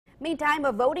Meantime,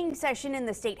 a voting session in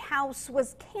the state house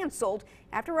was canceled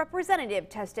after a representative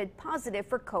tested positive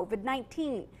for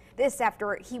COVID-19. This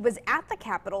after he was at the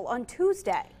Capitol on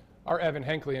Tuesday. Our Evan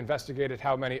Hinckley investigated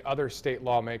how many other state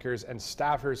lawmakers and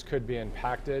staffers could be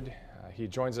impacted. He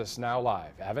joins us now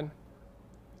live. Evan?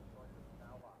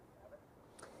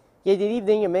 Yeah, good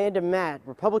evening, Amanda, Matt.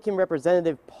 Republican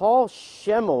Representative Paul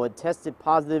Schemmel had tested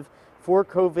positive for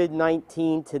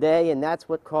COVID-19 today, and that's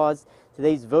what caused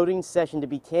today's voting session to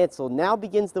be canceled. Now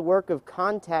begins the work of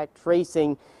contact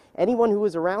tracing. Anyone who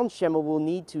is around Schemmel will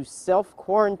need to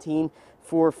self-quarantine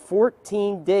for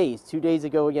 14 days. 2 days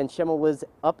ago, again, Schemmel was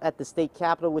up at the state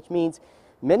capitol, which means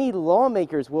many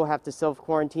lawmakers will have to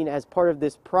self-quarantine as part of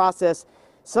this process.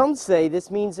 Some say this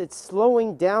means it's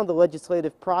slowing down the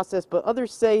legislative process, but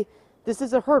others say this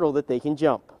is a hurdle that they can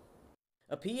jump.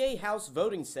 A PA House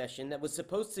voting session that was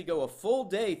supposed to go a full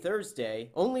day Thursday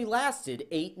only lasted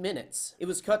 8 minutes. It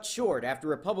was cut short after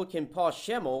Republican Paul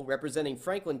Schemmel, representing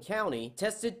Franklin County,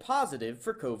 tested positive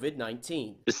for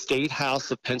COVID-19. The State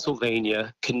House of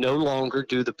Pennsylvania can no longer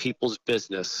do the people's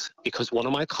business because one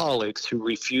of my colleagues who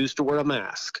refused to wear a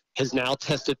mask has now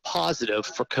tested positive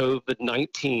for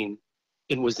COVID-19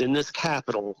 and was in this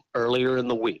Capitol earlier in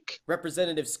the week.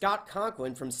 Representative Scott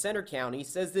Conklin from Center County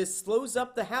says this slows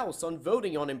up the House on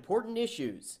voting on important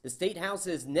issues. The State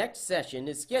House's next session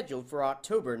is scheduled for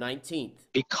October 19th.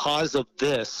 Because of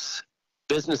this,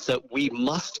 business that we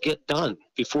must get done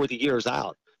before the year's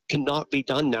out cannot be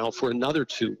done now for another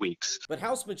 2 weeks. But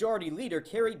House Majority Leader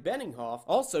Kerry Benninghoff,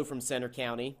 also from Center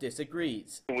County,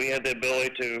 disagrees. We have the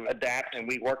ability to adapt and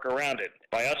we work around it.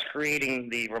 By us creating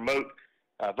the remote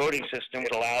voting system,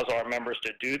 it allows our members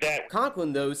to do that.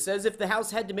 Conklin, though, says if the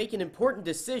House had to make an important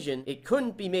decision, it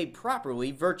couldn't be made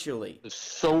properly virtually.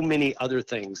 So many other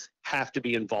things have to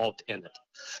be involved in it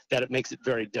that it makes it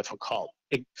very difficult.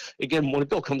 Again, when a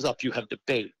bill comes up, you have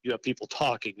debate, you have people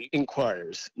talking,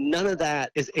 inquiries. None of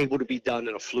that is able to be done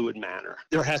in a fluid manner.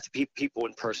 There has to be people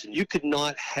in person. You could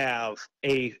not have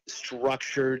a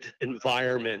structured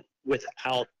environment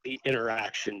without the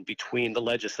interaction between the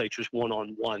legislatures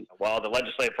one-on-one. While the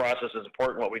legislative process is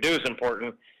important, what we do is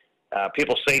important.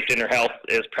 People's safety and their health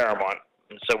is paramount.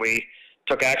 And so we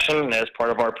took action as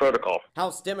part of our protocol.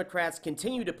 House Democrats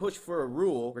continue to push for a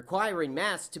rule requiring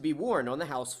masks to be worn on the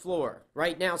House floor.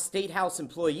 Right now, State House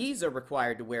employees are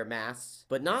required to wear masks,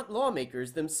 but not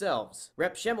lawmakers themselves.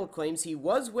 Rep. Schemmel claims he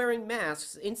was wearing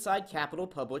masks inside Capitol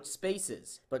public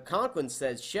spaces, but Conklin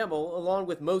says Schemmel, along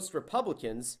with most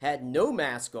Republicans, had no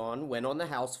mask on when on the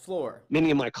House floor. Many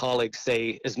of my colleagues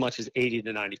say as much as 80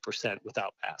 to 90%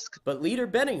 without masks. But Leader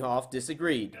Benninghoff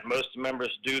disagreed. Most members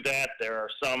do that. There are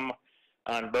some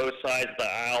on both sides of the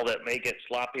aisle that may get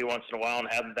sloppy once in a while and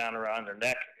have them down around their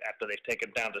neck after they've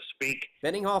taken down to speak.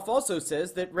 Benninghoff also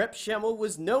says that Rep. Schemmel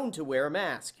was known to wear a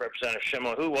mask. Representative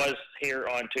Schemmel, who was here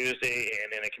on Tuesday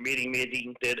and in a committee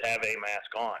meeting, did have a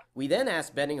mask on. We then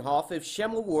asked Benninghoff if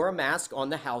Schemmel wore a mask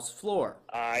on the House floor.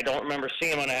 I don't remember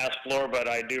seeing him on the House floor, but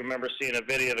I do remember seeing a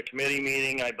video of the committee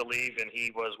meeting, I believe, and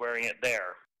he was wearing it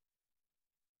there.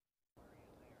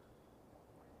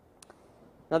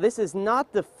 Now, this is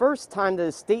not the first time that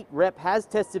a state rep has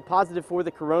tested positive for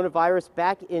the coronavirus.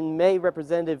 Back in May,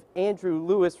 Representative Andrew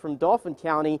Lewis from Dauphin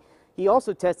County, he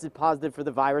also tested positive for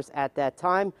the virus at that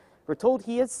time. We're told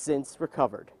he has since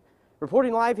recovered.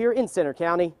 Reporting live here in Center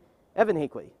County, Evan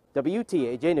Hinckley,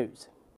 WTAJ News.